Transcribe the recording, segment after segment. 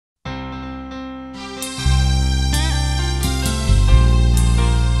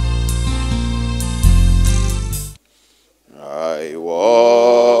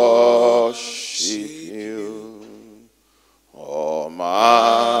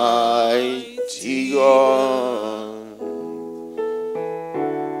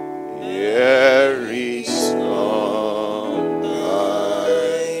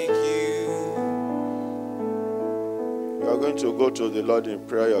Lord in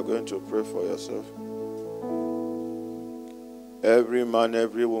prayer, you are going to pray for yourself. Every man,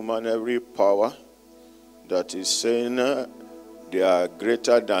 every woman, every power that is saying they are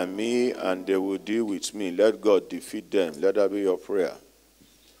greater than me and they will deal with me, let God defeat them. Let that be your prayer.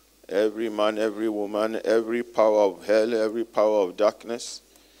 Every man, every woman, every power of hell, every power of darkness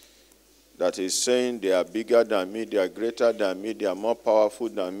that is saying they are bigger than me, they are greater than me, they are more powerful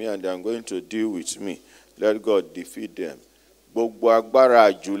than me, and they are going to deal with me, let God defeat them. Gbogbo agbára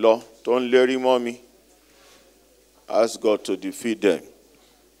àjùlọ tó ń lérí mọ́ mi, ask God to defeat them.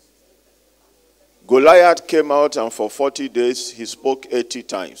 Goliath came out and for 40 days he spoke 80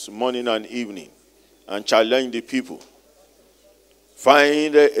 times, morning and evening, and challenged the people.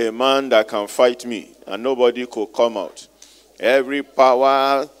 Find a man that can fight me, and nobody could come out. Every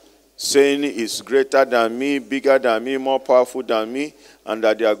power saying is greater than me, bigger than me, more powerful than me, and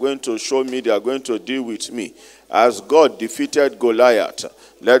that they are going to show me, they are going to deal with me. As God defeated Goliath,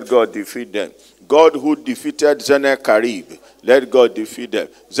 let God defeat them. God who defeated Sennacherib, let God defeat them.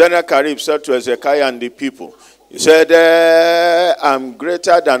 Sennacherib said to Hezekiah and the people, he said, I'm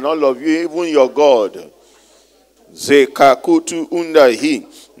greater than all of you, even your God. Zekakutu undahi,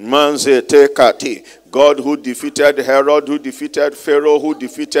 manzete kati. God who defeated Herod, who defeated Pharaoh, who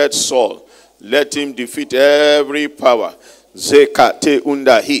defeated Saul. Let him defeat every power. Zekate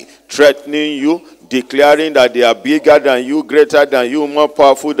undahi, threatening you, declaring that they are bigger than you, greater than you, more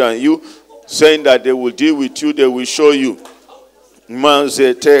powerful than you, saying that they will deal with you, they will show you.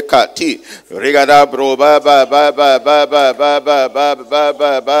 Manzete kati, rigada bro ba ba ba ba ba ba ba ba ba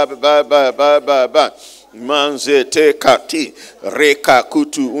ba ba ba ba ba ba ba. Manzete kati, reka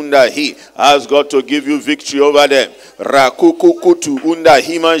kutu undahi. Ask God to give you victory over them. Rakuku kutu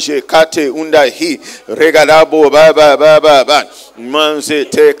undahi manje kate undahi. Regadabo ba ba ba ba ba.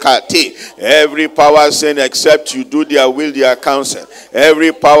 Manzete kati. Every power saying except you do their will, their counsel.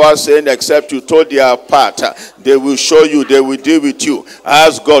 Every power saying except you told their part, they will show you, they will deal with you.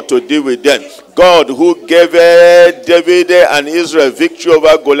 Ask God to deal with them. God who gave David and Israel victory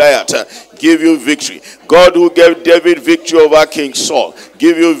over Goliath, give you victory. God who gave David victory over King Saul,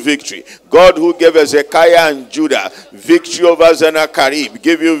 give you victory. God who gave Hezekiah and Judah victory over Sennacherib,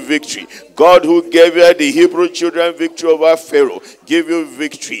 give you victory. God who gave the Hebrew children victory over Pharaoh, give you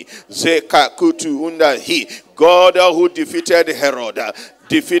victory. Zekakutu undahi. God who defeated Herod,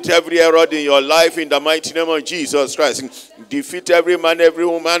 defeat every Herod in your life in the mighty name of Jesus Christ. Defeat every man, every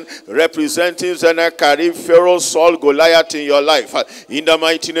woman representing Sennacherib, Pharaoh, Saul, Goliath in your life in the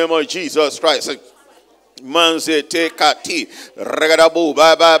mighty name of Jesus Christ. Manze te kati regadabu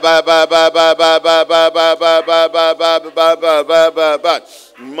ba ba ba ba ba ba ba ba ba ba ba ba ba ba ba ba ba ba.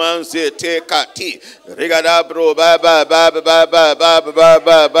 Manze te kati regadabro ba ba ba ba ba ba ba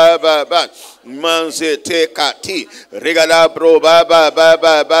ba ba ba ba. Manze te kati regadabro ba ba ba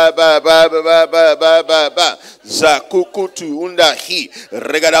ba ba ba ba ba ba ba ba. Zakukutu undahi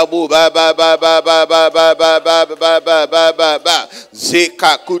regadabu ba ba ba ba ba ba ba ba ba ba ba ba ba.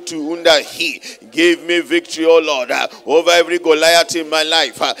 Zekakutu undahi. Give me victory, O Lord, over every Goliath in my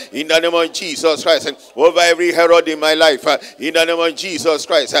life, in the name of Jesus Christ. Over every Herod in my life, in the name of Jesus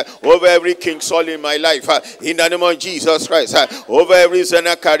Christ. Over every King Saul in my life, in the name of Jesus Christ. Over every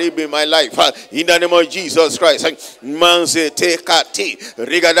Sennacherib in my life, in the name of Jesus Christ. Manze te kati,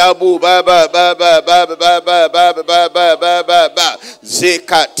 rigadabu ba ba ba ba ba ba ba ba ba ba ba ba ba.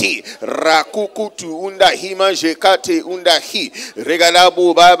 Zekati, rakukutu unda hima jekate unda hi,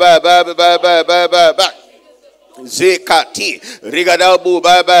 rigadabu ba ba ba ba ba ba. Zekati rigadabu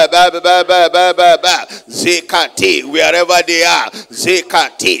ba ba ba ba ba ba ba ba. Zekati, wherever they are.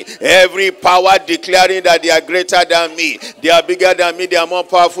 Zekati, every power declaring that they are greater than me, they are bigger than me, they are more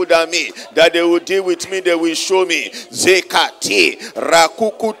powerful than me, that they will deal with me, they will show me. Zekati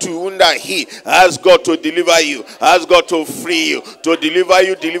rakukutu undahi. Ask God to deliver you, ask God to free you, to deliver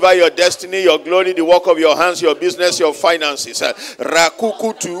you, deliver your destiny, your glory, the work of your hands, your business, your finances.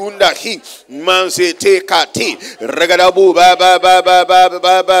 Rakukutu undahi. Manzete kati regadabu ba ba ba ba ba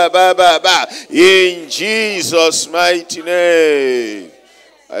ba ba ba ba ba. In Jesus' mighty name.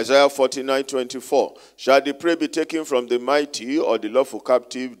 Isaiah 49:24. Shall the prey be taken from the mighty, or the lawful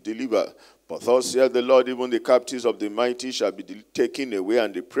captive delivered? But thus saith the Lord, even the captives of the mighty shall be taken away,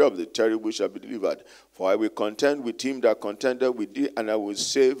 and the prey of the terrible shall be delivered.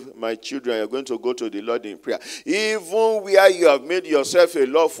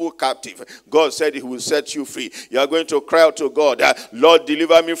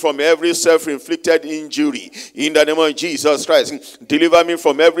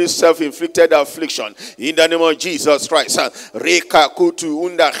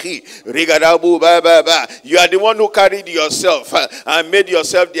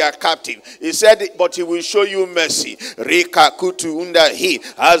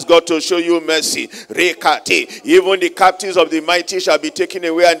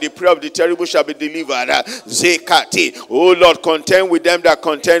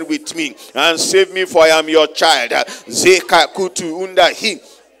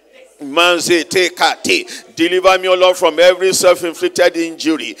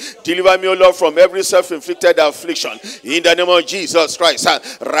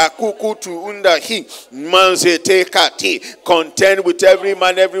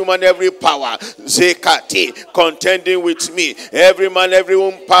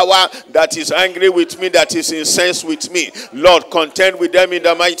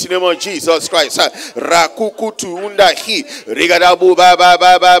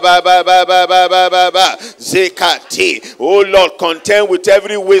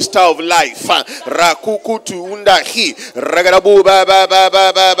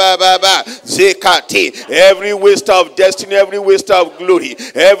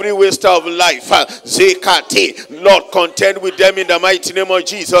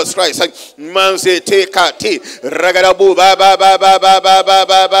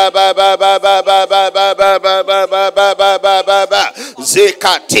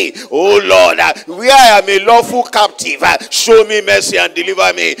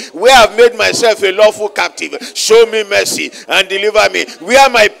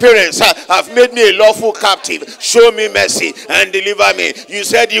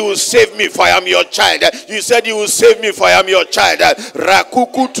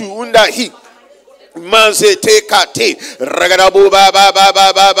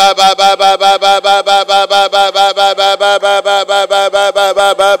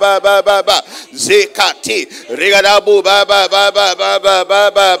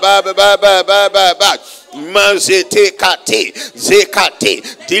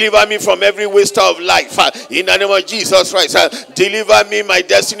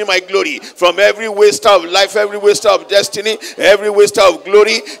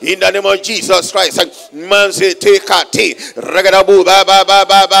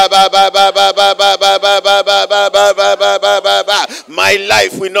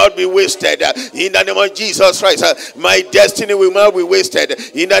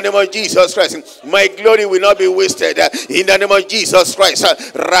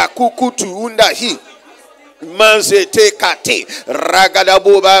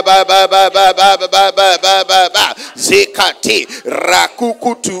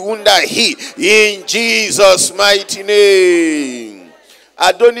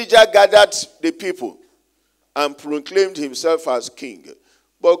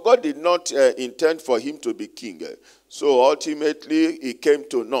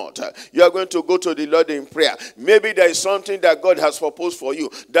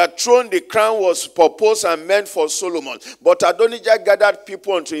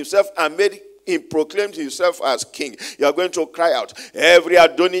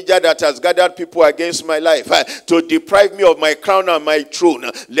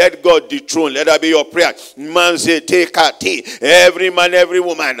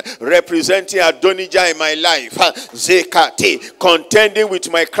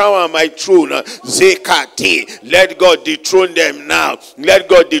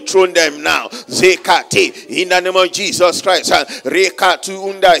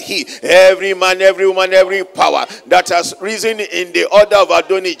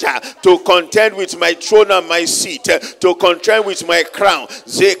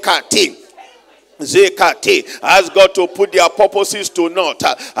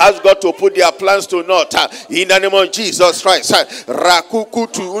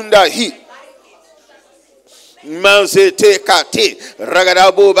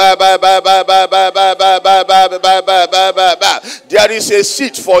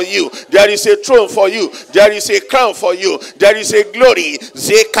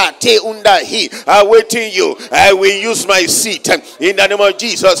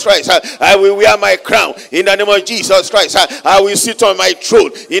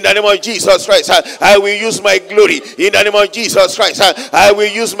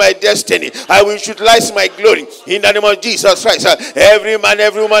 in the name of Jesus Christ. Every man,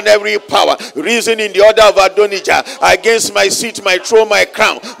 every woman, every power risen in the order of Adonijah against my seat, my throne, my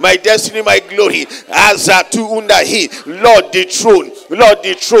crown, my destiny, my glory. Azatu undahi, Lord dethrone, Lord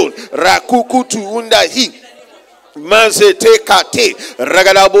dethrone. Rakuku tu undahi. Manze te kate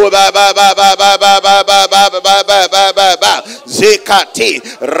ragadabu ba ba ba ba ba ba ba ba ba ba ba ba ba ba ba zekate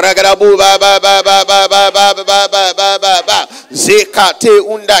ragadabu ba ba ba ba ba ba ba ba ba ba ba ba zekate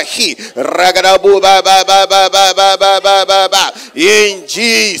undahi ragadabu ba ba ba ba ba ba ba ba ba ba. In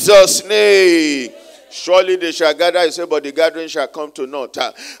Jesus' name. Surely they shall gather, he said, but the gathering shall come to naught.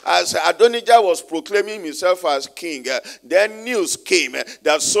 As Adonijah was proclaiming himself as king, then news came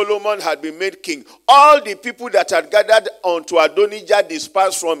that Solomon had been made king. All the people that had gathered unto Adonijah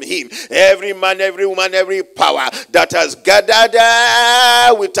dispersed from him. Every man, every woman, every power that has gathered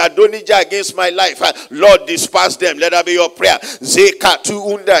with Adonijah against my life, Lord, disperse them. Let that be your prayer. Zekatu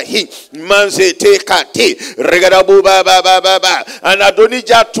undahi manzetekate regadabu ba ba ba ba ba. And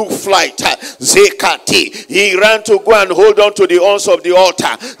Adonijah took flight. Zekate. He ran to go and hold on to the horns of the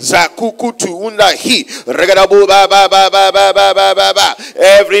altar. Zakuku tu undahi regadabu ba ba ba ba ba ba ba ba ba.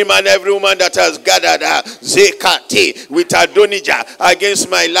 Every man, every woman that has gathered Zekati with Adonijah against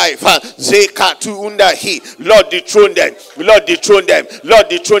my life, Zekatu undahi, Lord dethrone them, Lord dethrone them, Lord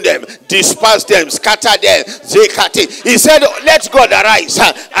dethrone them, disperse them, scatter them. Zekati. He said, let God arise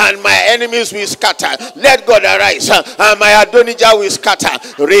and my enemies will scatter. Let God arise and my Adonijah will scatter.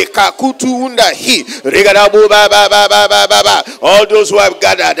 Rekakutu undahi regadabu ba ba ba ba ba ba ba. All those who have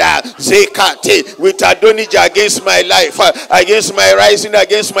gathered Zekati with Adonijah against my life, against my rising,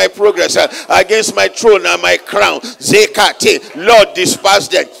 against my progress, against my throne and my crown, Zekati, Lord disperse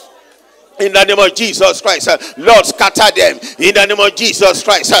them. In the name of Jesus Christ, Lord, scatter them. In the name of Jesus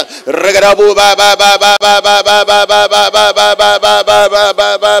Christ,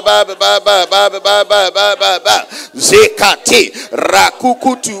 Zekati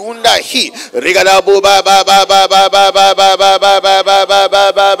rakukutu undahi regadabu ba ba ba ba ba ba ba ba ba ba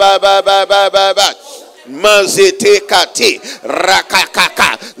ba ba ba ba ba ba ba. Mazete kate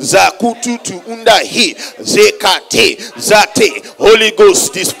rakakaka zakututu undahi zekate zate. Holy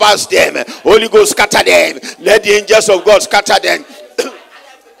Ghost disperse them. Holy Ghost scatter them. Let the angels of God scatter them.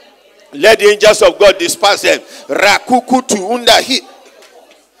 Let the angels of God disperse them. Rakukutu undahi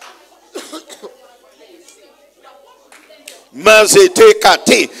mazete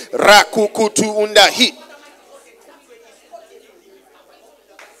kate rakukutu undahi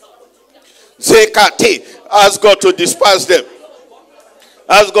Zekate. Ask God to disperse them.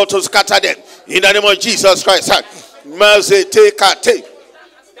 Ask God to scatter them. In the name of Jesus Christ. Mazete kate.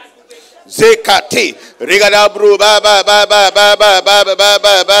 Zekate. Rigadabru ba ba ba ba ba ba ba ba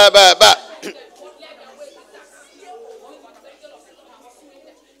ba ba ba ba.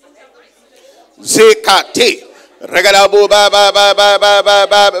 Zekate. Rigadabu ba ba ba ba ba ba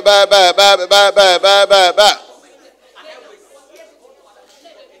ba ba ba ba ba ba ba ba.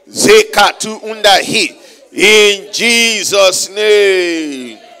 Zekatu undahi. In Jesus'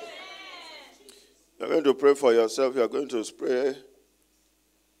 name. You're going to pray for yourself. You're going to pray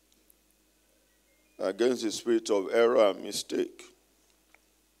against the spirit of error and mistake.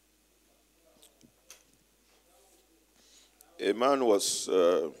 A man was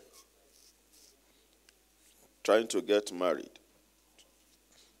trying to get married.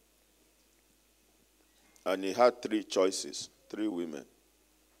 And he had 3 choices, 3 women.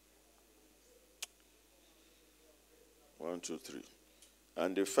 1, 2, 3.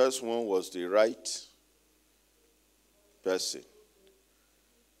 And the first one was the right person.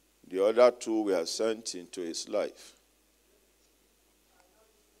 The other 2 were sent into his life.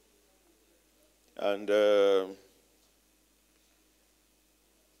 And the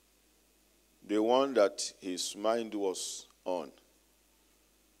one that his mind was on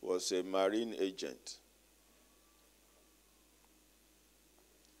was a marine agent.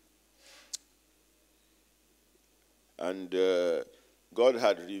 And God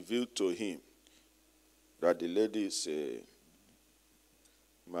had revealed to him that the lady is a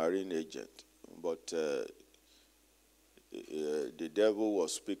marine agent. But the devil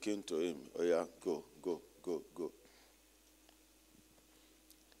was speaking to him. Oh yeah, go, go, go, go.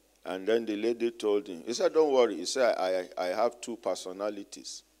 And then the lady told him. He said, don't worry. He said, I have 2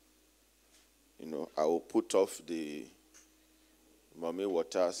 personalities. You know, I will put off the mommy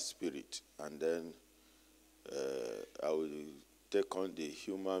water spirit. And then I will take on the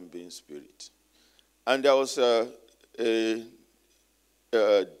human being spirit. And there was a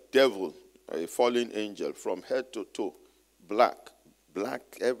devil, a fallen angel, from head to toe, black,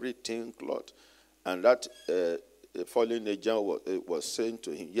 everything cloth. And that fallen angel was saying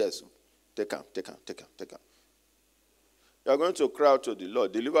to him, yes, take him. You are going to cry out to the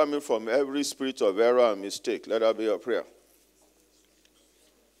Lord. Deliver me from every spirit of error and mistake. Let that be your prayer.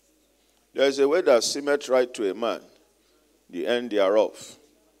 There is a way that seemeth right to a man, the end thereof,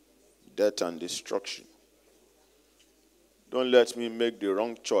 death and destruction. Don't let me make the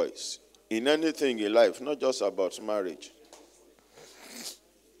wrong choice in anything in life, not just about marriage.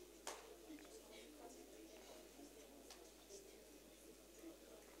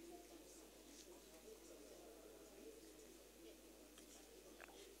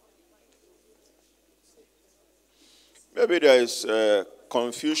 Maybe there is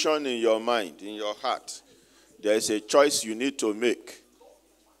confusion in your mind, in your heart. There is a choice you need to make.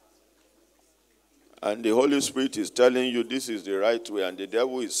 And the Holy Spirit is telling you this is the right way, and the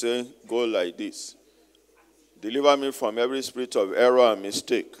devil is saying, go like this. Deliver me from every spirit of error and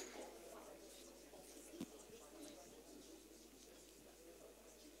mistake.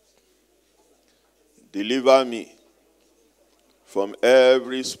 Deliver me from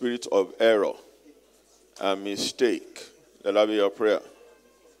every spirit of error and mistake. Let that be your prayer.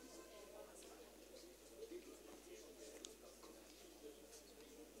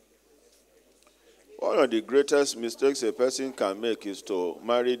 One of the greatest mistakes a person can make is to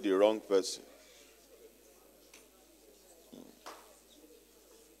marry the wrong person.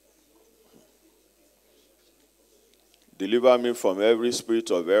 Deliver me from every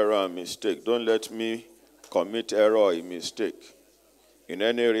spirit of error and mistake. Don't let me commit error or mistake in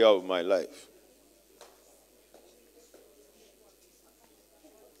any area of my life.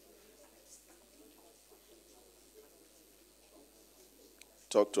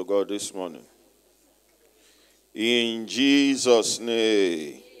 Talk to God this morning. In Jesus'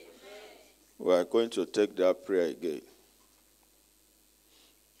 name, we are going to take that prayer again.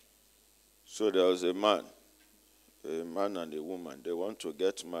 So there was a man and a woman. They want to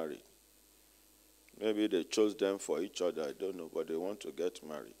get married. Maybe they chose them for each other, I don't know, but they want to get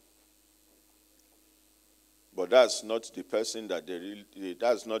married. But that's not the person that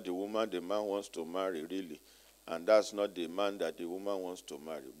that's not the woman the man wants to marry, really. And that's not the man that the woman wants to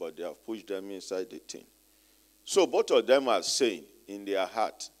marry. But they have pushed them inside the thing. So both of them are saying in their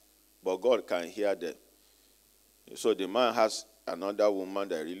heart, but God can hear them. So the man has another woman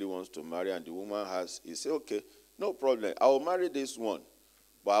that really wants to marry, and the woman he said, okay, no problem. I will marry this one,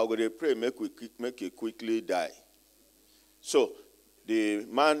 but I will pray, make it quickly die. So the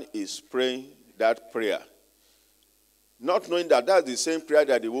man is praying that prayer, not knowing that that's the same prayer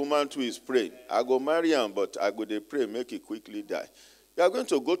that the woman too is praying. I go marry him, but I go pray, make it quickly die. You are going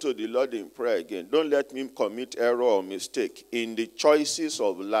to go to the Lord in prayer again. Don't let me commit error or mistake in the choices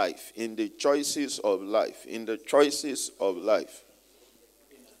of life, in the choices of life, in the choices of life.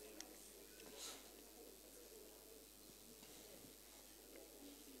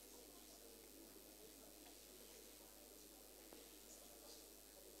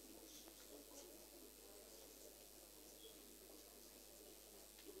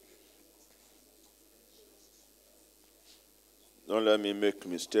 Don't let me make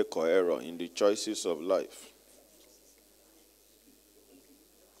mistake or error in the choices of life.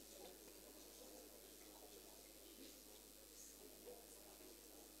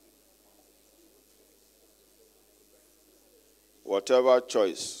 Whatever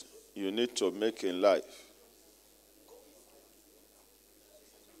choice you need to make in life,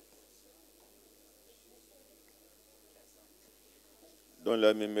 don't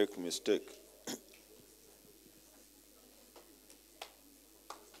let me make mistake.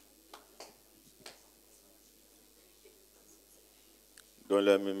 Don't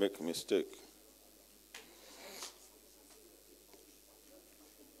let me make mistake.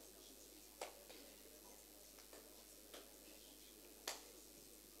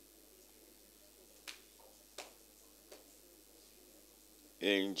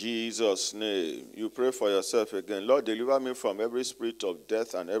 In Jesus' name, you pray for yourself again. Lord, deliver me from every spirit of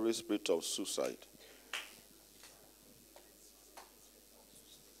death and every spirit of suicide.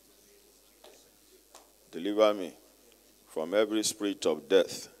 Deliver me from every spirit of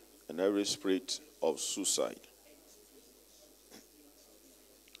death and every spirit of suicide.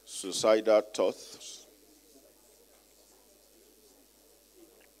 Suicidal thoughts.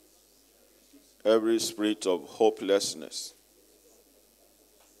 Every spirit of hopelessness.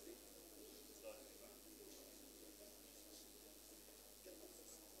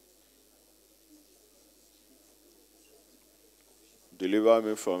 Deliver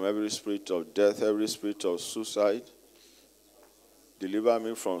me from every spirit of death, every spirit of suicide. Deliver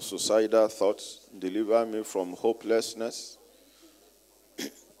me from suicidal thoughts. Deliver me from hopelessness.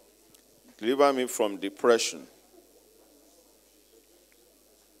 Deliver me from depression.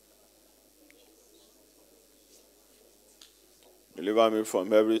 Deliver me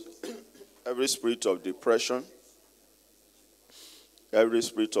from every spirit of depression, every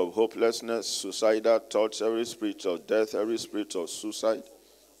spirit of hopelessness, suicidal thoughts, every spirit of death, every spirit of suicide.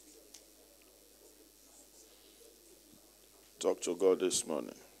 Talk to God this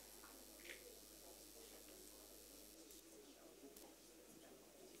morning.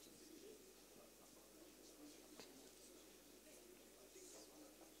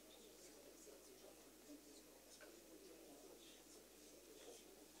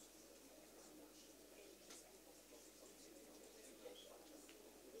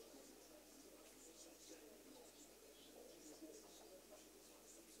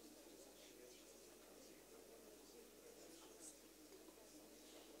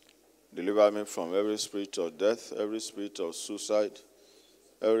 Deliver me from every spirit of death, every spirit of suicide,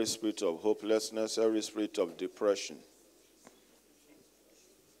 every spirit of hopelessness, every spirit of depression.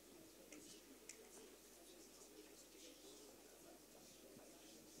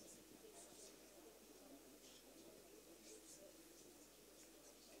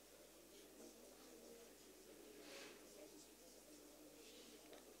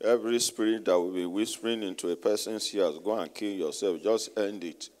 Every spirit that will be whispering into a person's ears, go and kill yourself, just end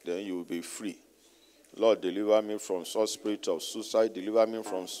it, then you will be free. Lord, deliver me from such spirit of suicide, deliver me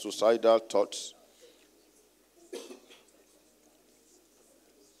from suicidal thoughts.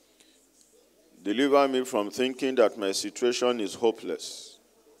 Deliver me from thinking that my situation is hopeless.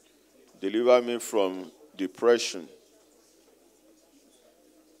 Deliver me from depression.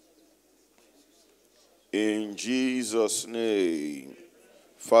 In Jesus' name.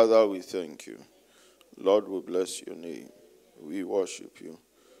 Father, we thank you. Lord, we bless your name. We worship you.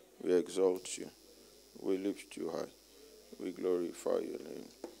 We exalt you. We lift you high. We glorify your name.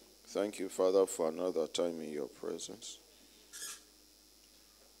 Thank you, Father, for another time in your presence.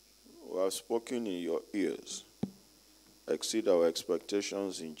 We have spoken in your ears. Exceed our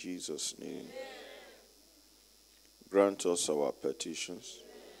expectations in Jesus' name. Grant us our petitions.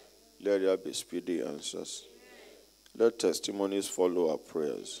 Let there be speedy answers. Let testimonies follow our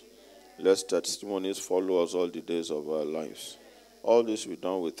prayers. Let testimonies follow us all the days of our lives. All this we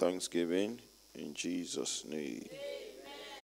done with thanksgiving in Jesus' name.